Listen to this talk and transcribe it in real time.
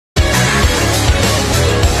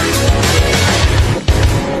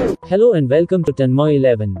Hello and welcome to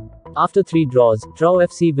Tanmoy11. After 3 draws, TRAU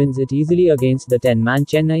FC wins it easily against the 10-man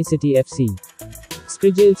Chennai City FC.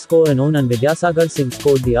 Skrijelj scored an own and Vidyasagar Singh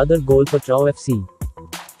scored the other goal for TRAU FC.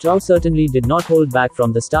 TRAU certainly did not hold back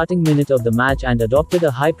from the starting minute of the match and adopted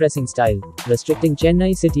a high-pressing style, restricting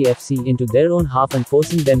Chennai City FC into their own half and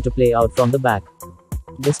forcing them to play out from the back.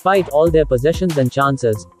 Despite all their possessions and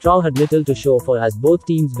chances, TRAU had little to show for as both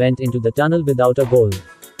teams went into the tunnel without a goal.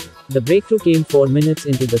 The breakthrough came 4 minutes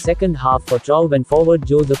into the second half for TRAU when forward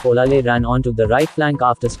Joseph Olale ran onto the right flank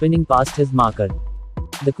after spinning past his marker.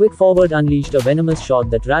 The quick forward unleashed a venomous shot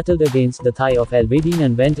that rattled against the thigh of Elvedin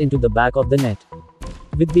and went into the back of the net.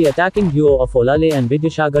 With the attacking duo of Olale and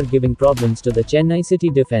Vidyasagar giving problems to the Chennai City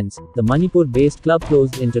defense, the Manipur-based club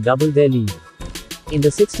closed in to double their lead. In the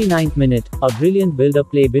 69th minute, a brilliant build-up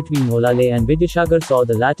play between Olale and Vidyasagar saw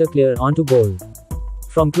the latter clear onto goal.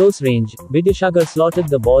 From close range, Vidyasagar slotted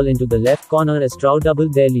the ball into the left corner as TRAU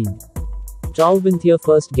doubled their lead. TRAU win their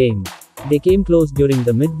first game. They came close during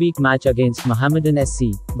the midweek match against Mohammedan SC,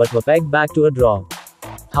 but were pegged back to a draw.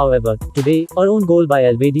 However, today, our own goal by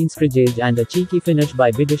Elvedin Skrijelj and a cheeky finish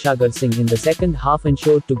by Vidyasagar Singh in the second half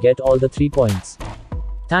ensured to get all the 3 points.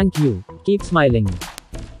 Thank you. Keep smiling.